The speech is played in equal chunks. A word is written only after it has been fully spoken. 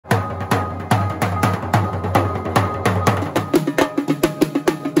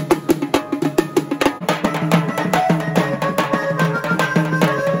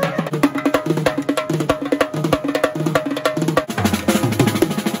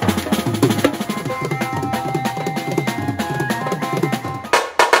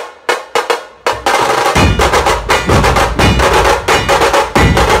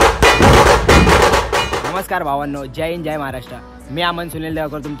नमस्कार भावांनो, जय हिंद जय महाराष्ट्र। मी अमन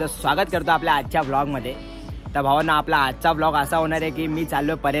दाहिगावकर तुमचं स्वागत करतो आपल्या आजच्या व्लॉगमध्ये। तर भावांनो, आपला आजचा व्लॉग असा होणार आहे की मी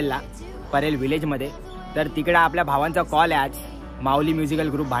चाललो परेल विलेजमध्ये। तर तिकडे आपल्या भावांचा कॉल आहे आज, माऊली म्युझिकल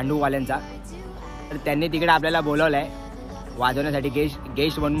ग्रुप भांडूवाल्यांचा। तर त्यांनी तिकडे आपल्याला बोलवलं आहे वाजवण्यासाठी,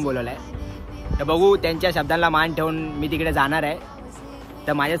 गेस्ट म्हणून बोलवलं आहे। तर बघू, त्यांच्या शब्दांना मान ठेवून मी तिकडे जाणार आहे।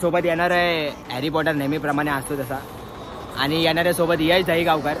 तर माझ्यासोबत येणार आहे हॅरी पॉटर, नेहमीप्रमाणे असतो तसा, आणि येणाऱ्या सोबत यश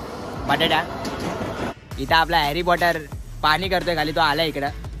दहिगावकर बटाटा। इथं आपला हॅरी पॉटर पाणी करतोय खाली, तो आला इकडं।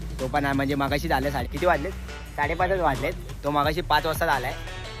 तो पण म्हणजे मगाशीच आले, किती वाजलेत? 5:30 वाजलेत। तो मगाशी 5 वाजता आलाय।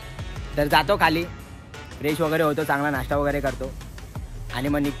 तर जातो खाली, फ्रेश वगैरे होतो, चांगला नाश्ता वगैरे करतो आणि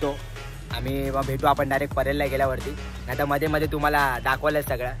मग निघतो आम्ही। मग भेटू आपण डायरेक्ट परेलला गेल्यावरती, नाही तर मध्ये मध्ये तुम्हाला दाखवलंच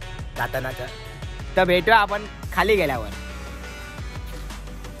सगळं जातानाचं। तर भेटूया आपण खाली गेल्यावर।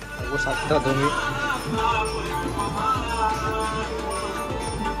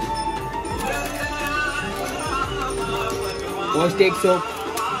 पोस्ट एक सोप,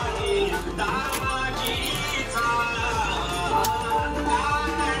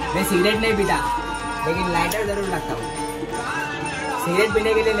 मैं सिगरेट नहीं पीता लेकिन लाइटर जरूर लगता हूँ। सिगरेट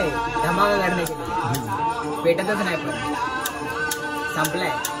पीने के लिए नहीं, धमाका करने के लिए। पेटतच नाही, पण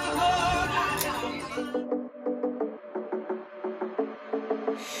संपलाय।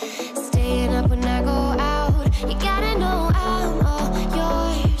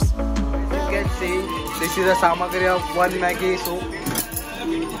 This is a सामग्री of 1 Maggi soup.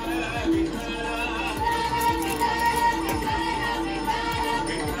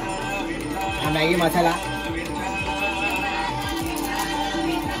 मॅगी मसाला,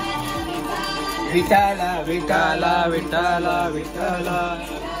 विठाला विठाला विठाला विठाला।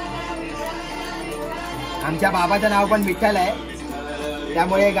 आमच्या बाबाचं नाव पण विठ्ठल आहे,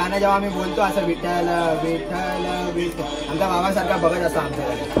 त्यामुळे गाणं जेव्हा आम्ही बोलतो असं विठ्ठल विठ्ठल विठ्ठल, आमच्या बाबासारखा बघत असतो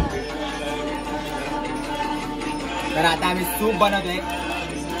आमच्याकडे। तर आता आम्ही सूप बनवतोय,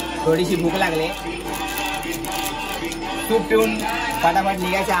 थोडीशी भूक लागले। सूप पिऊन फटाफट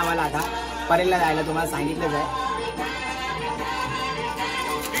निघायचं आम्हाला आता परेलला जायला, तुम्हाला सांगितलंच आहे।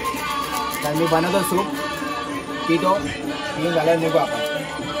 तर मी बनवतो सूप, पितो, पिऊन झाल्यावर निघू आपण।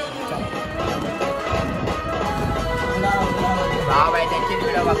 भाव आहे त्यांची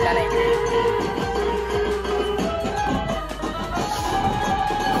व्हिडिओ बघता नाही,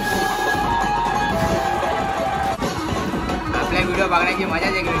 आपल्या व्हिडिओ बघण्याची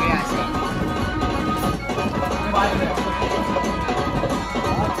मजाच एक वेगळी असते।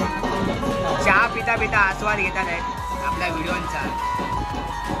 चहा पिता पिता आस्वाद घेतात आहेत आपल्या व्हिडिओचा।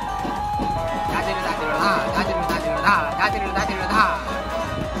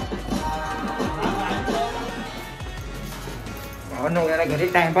 घरी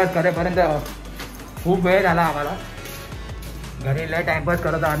टाइमपास करेपर्यंत खूप वेळ झाला आम्हाला। घरी लय टाइमपास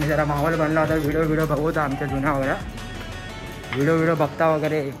करत आम्ही, जरा माहोल बनला होता, व्हिडिओ बघवतो आमच्या जुन्या वगैरे, व्हिडिओ बघता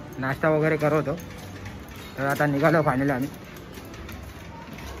वगैरे, नाश्ता वगैरे करतो। तर आता निघालो फायनली आम्ही,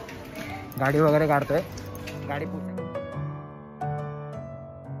 गाडी वगैरे काढतोय, गाडी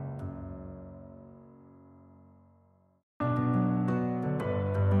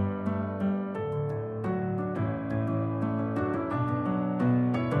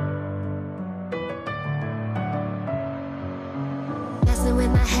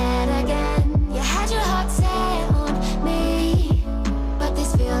in my head again. You had your heart set on me, but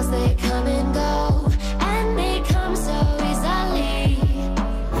these feels they come and go, and they come so easily.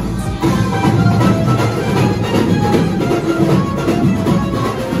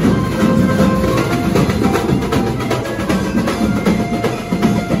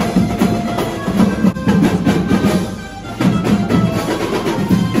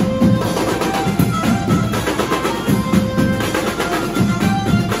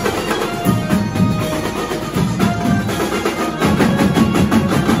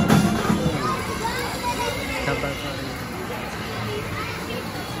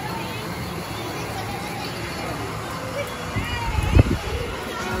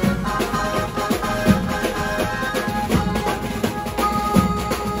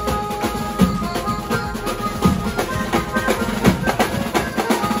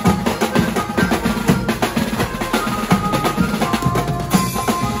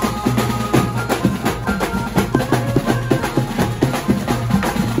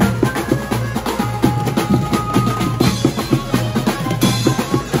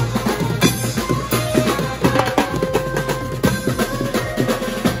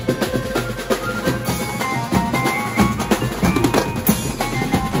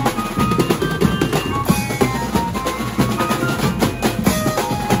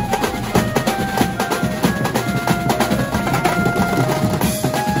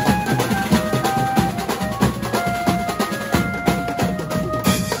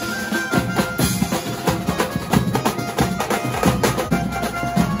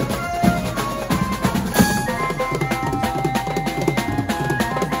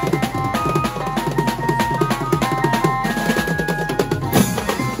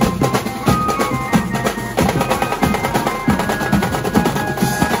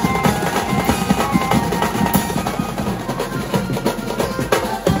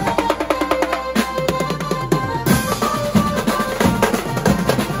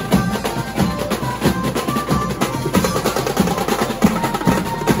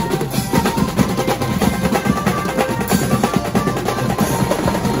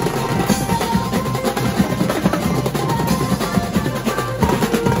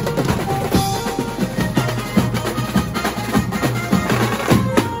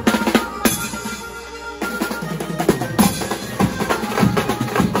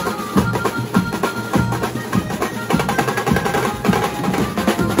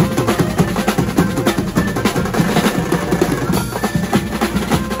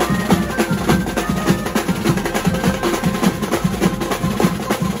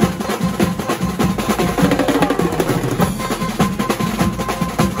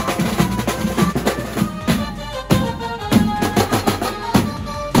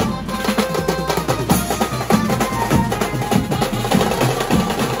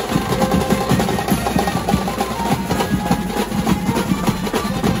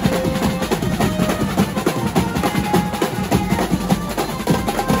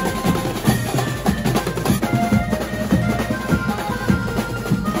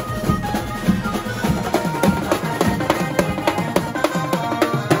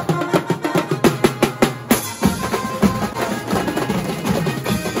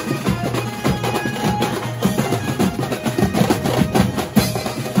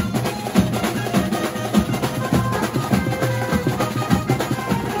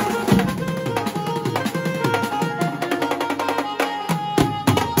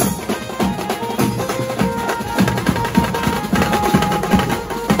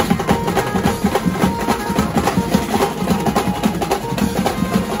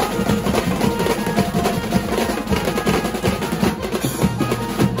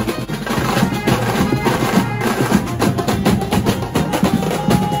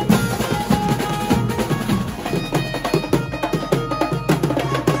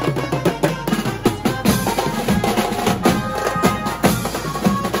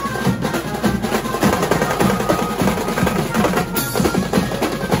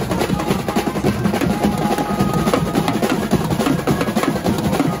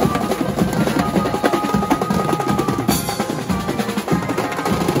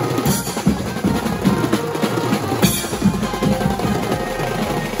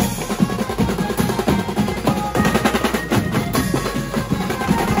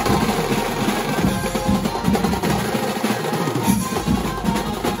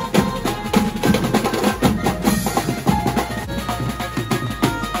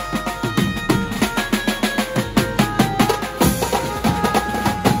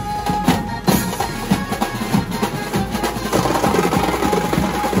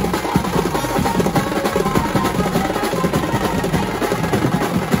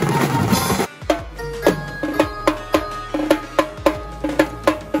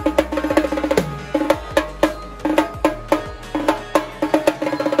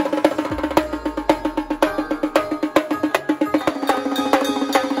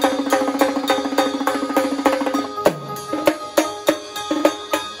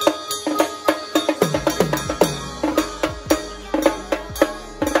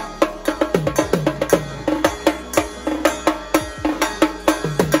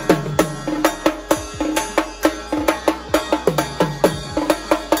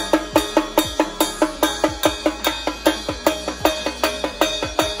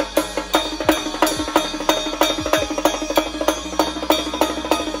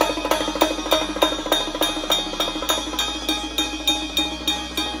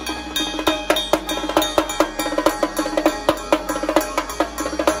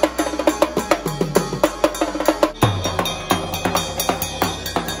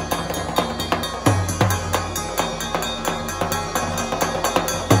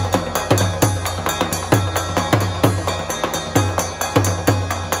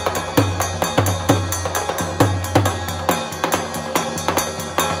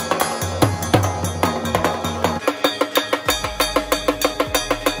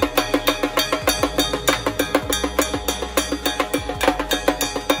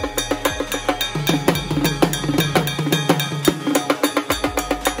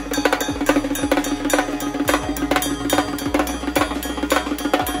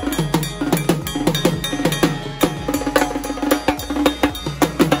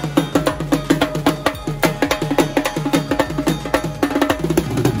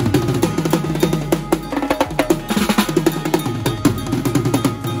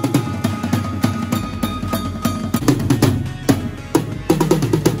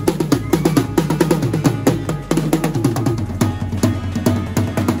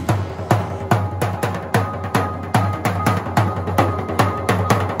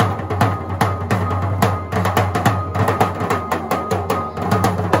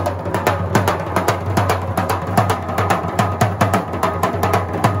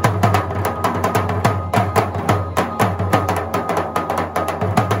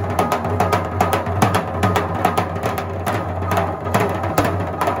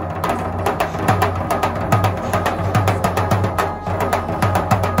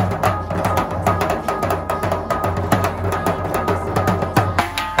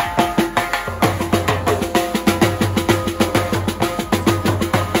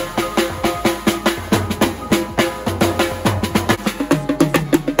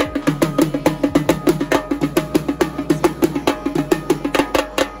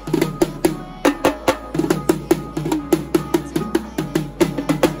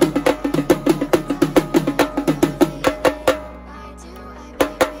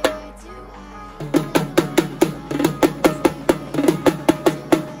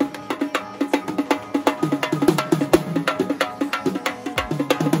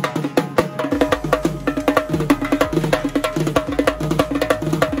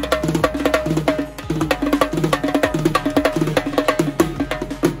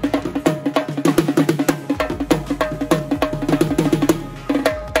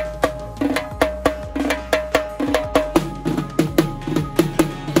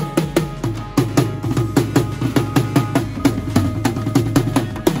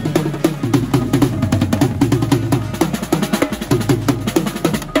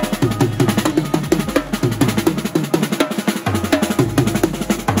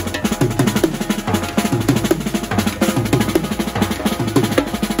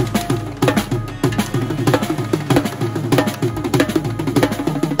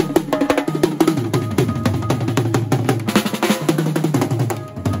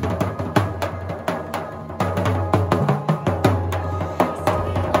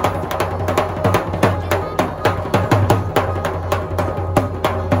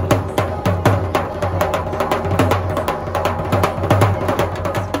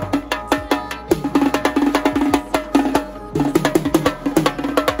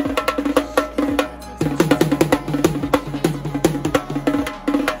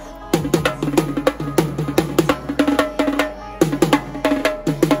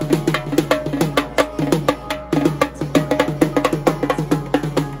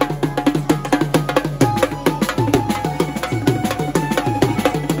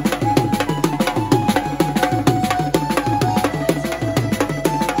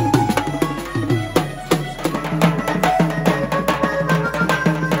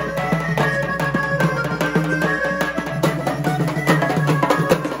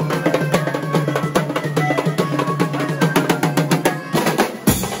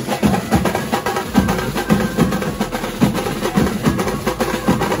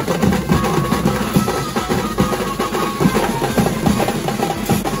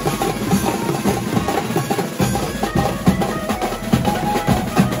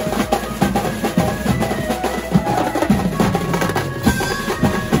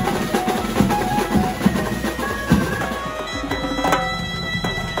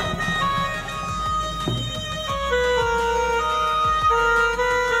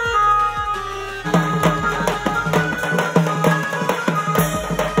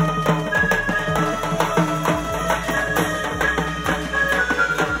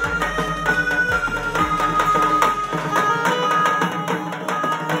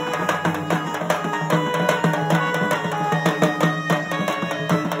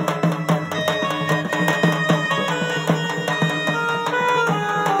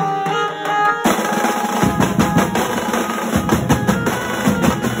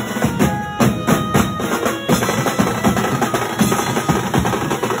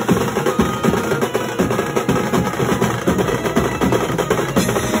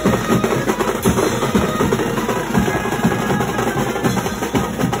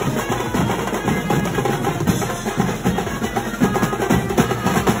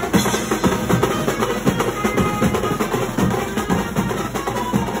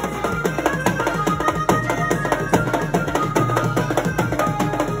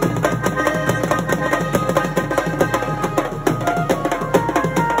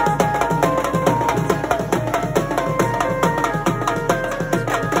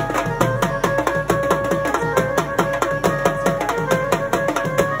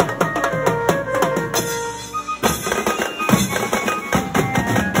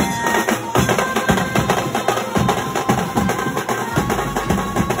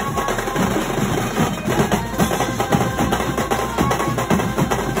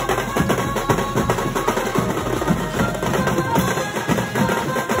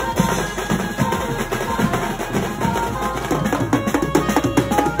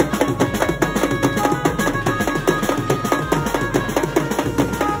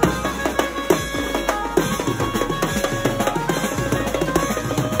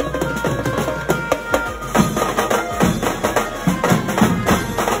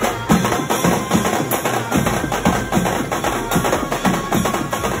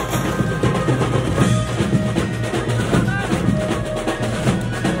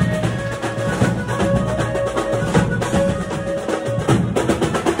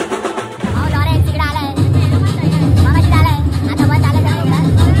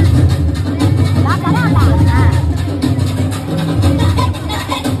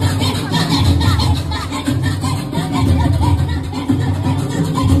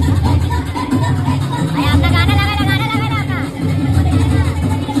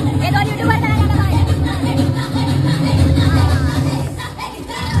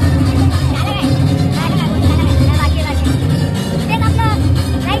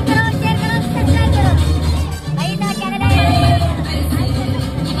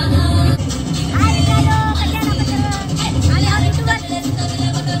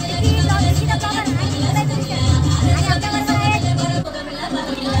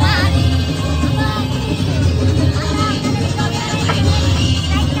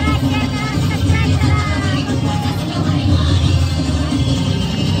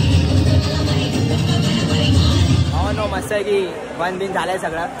 मस्त आहे की बन बिन झालंय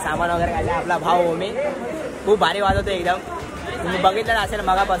सगळं, सामान वगैरे काढलं. आपला भाऊ ओमी खूप भारी वाजवतो एकदम, तुम्ही बघितलं असेल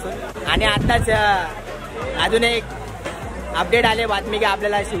मगापासून. आणि आत्ताच अजून एक अपडेट आले बातमी की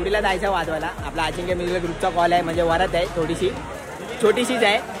आपल्याला शिवडीला जायचं वाजवायला. आपला अजिंक्य म्युझिकल ग्रुपचा कॉल आहे, म्हणजे वरात आहे थोडीशी छोटीशीच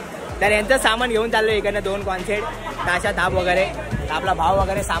आहे. तर यांचं सामान घेऊन चाललो इकडनं 2 कॉन्सर्ट ताशा थाप वगैरे. आपला भाव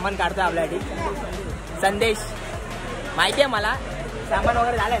वगैरे सामान काढतो आपल्यासाठी. संदेश माहिती आहे मला, सामान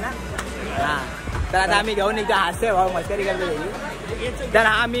वगैरे झालंय ना. हां तर आता आम्ही घेऊन निघतो. हास्य भाऊ मस्करी करतो त्याची. तर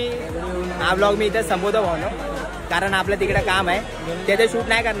हा ब्लॉग मी इथं संपवतो भाऊ, कारण आपलं तिकडे काम आहे, त्याचं शूट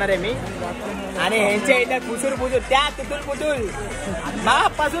नाही करणार आहे मी. आणि ह्यांच्या इथं पुसूर त्या तुतुल पुतुल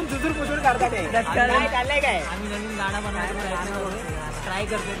बापासून तुतुल पुसूर करतात. काय चाललंय काय? आम्ही नवीन गाणं बनवायचं ट्राय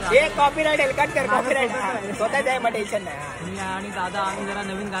करतो. हे कॉपीराईट कट कर, कॉपीराईट स्वतःच आहे, मग टेन्शन नाही. मी आणि दादा आम्ही जरा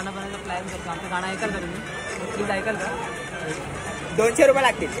नवीन गाणं बनवायचं प्लॅन करतो. आमचं गाणं ऐकाल का तुम्ही? प्लीज ऐकाल का? 200 रुपये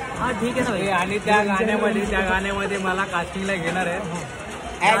लागतील. हां ठीक आहे ना भाई. आणि त्या गाण्यामध्ये मला कास्टिंगला घेणार आहे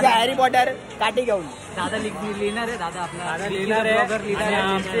ॲज अ हॅरी पॉटर काठी घेऊन. दादा लिहिणार आहे. दादा आपला लिहिणार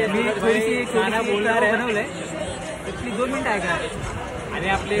आहे. मी थोडीशी गाणं बोलणार आहे, बनवलंय. प्लीज 2 मिनिटं ऐका. आणि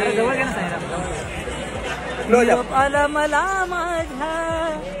आपले जवळ घ्या ना साहेब. आला मला माझ्या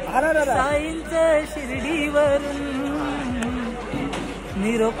साईंचं शिर्डीवरून,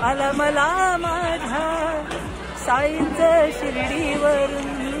 निरोप आला मला माझ्या साईंचं शिर्डीवरून,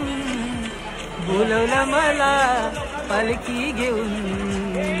 बोलवलं मला पालखी घेऊन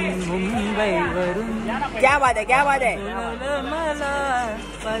मुंबईवरून. क्या बात आहे, क्या बात आहे. बोलवलं मला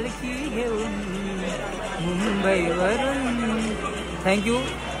पालखी घेऊन मुंबईवरून. थँक्यू.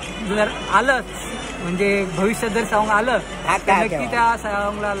 जर आलं म्हणजे भविष्यात जर सॉन्ग आलं तर नक्की त्या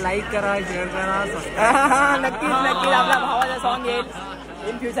सॉन्गला लाईक करा, शेअर करा. नक्कीच नक्कीच आपल्या भावाचा सॉन्ग येईल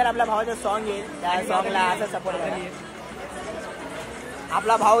इन फ्युचर. आपल्या भावाचा सॉन्ग येईल, त्या सॉन्गला असं सपोर्ट करा.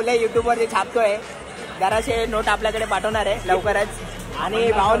 आपला भाऊ लय युट्यूबवरती छापतोय, जराशे नोट आपल्याकडे पाठवणार आहे लवकरच.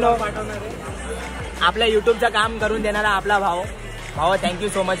 आणि भाऊनो आपल्या युट्यूबचं काम करून देणारा आपला भाऊ थँक्यू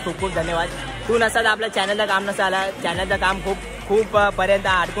सो मच, खूप खूप धन्यवाद. तू नसता आपल्या चॅनलचं काम नसतं आला. चॅनलचं काम खूप पर्यंत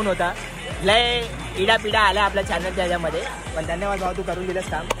अडकून होता, लय इडापिडा आला आपल्या चॅनलच्या ह्याच्यामध्ये. पण धन्यवाद भाऊ, तू करून दिलंस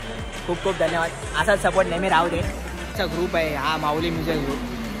काम, खूप खूप धन्यवाद. असाच सपोर्ट नेहमी राहू दे. चा ग्रुप आहे हा माऊली म्युझिकल ग्रुप,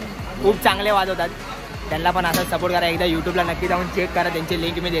 खूप चांगले वाजवतात. त्यांना पण असाच सपोर्ट करा. एकदा यूट्यूबला नक्की जाऊन चेक करा, त्यांची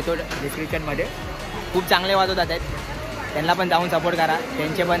लिंक मी देतो डिस्क्रिप्शनमध्ये. खूप चांगले वाजवतात आहेत, त्यांना पण जाऊन सपोर्ट करा.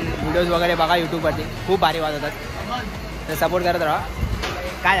 त्यांचे पण व्हिडिओज वगैरे बघा यूट्यूबवरती, खूप भारी वाजवतात. तर सपोर्ट करत राहा.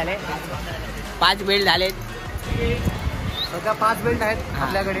 काय झाले 5 बेल्ट झालेत, सध्या 5 बेल्ट आहेत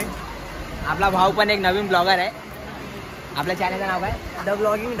आपल्याकडे. आपला भाऊ पण एक नवीन ब्लॉगर आहे. आपल्या चॅनलचं नाव काय? द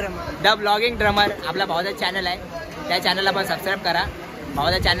ब्लॉगिंग ड्रमर आपल्या भावाचं चॅनल आहे. त्या चॅनलला पण सबस्क्राईब करा.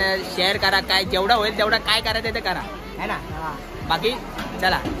 भावाचं चॅनल शेअर करा. काय जेवढं होईल तेवढं काय करायचं ते करा, है ना. बाकी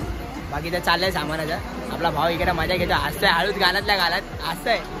चला, बाकी तर चाललंय सामानाचं. आपला भाऊ इकडे मजा घेतो, हसतोय हळूच गाण्यातल्या गाण्यात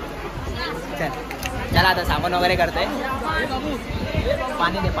हसतोय. चला आता सामान वगैरे करतोय.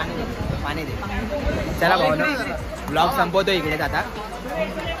 पाणी दे. चला भाऊ ना, ब्लॉग संपवतो इकडेच आता,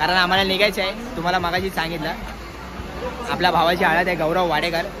 कारण आम्हाला निघायचं आहे. तुम्हाला मागाशी सांगितलं आपल्या भावाची हळद आहे, गौरव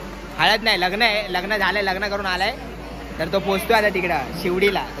वाडेकर. हळद नाही, लग्न आहे. लग्न झालंय, लग्न करून आलाय. तर तो पोचतोय आता तिकडं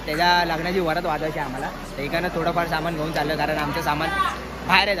शिवडीला. तर त्याच्या लग्नाची वरात वाजवायची आम्हाला. तर इकडनं थोडंफार सामान घेऊन चाललं, कारण आमचं सामान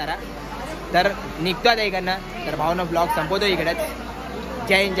बाहेर आहे जरा. तर निघतो आता इकडनं. तर भाऊनं ब्लॉग संपवतो इकडेच.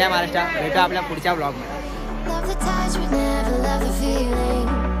 जय हिंद, जय महाराष्ट्र. भेटू आपल्या पुढच्या ब्लॉगमध्ये. Love the touch, but never love the feeling.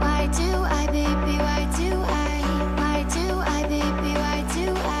 Why do I, baby? Why do I? Why do I, baby? Why do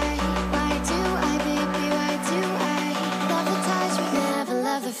I? Why do I, baby? Why do I? Love the touch, but never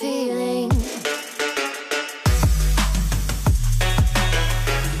love the feeling.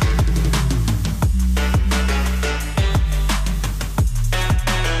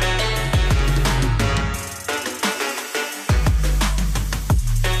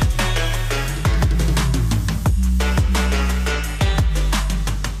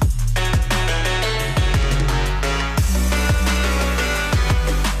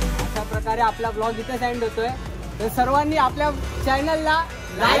 आपला blog इथे send होतोय. तर सर्वांनी आपल्या चॅनलला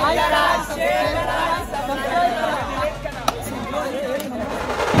like करा, share करा, subscribe करा.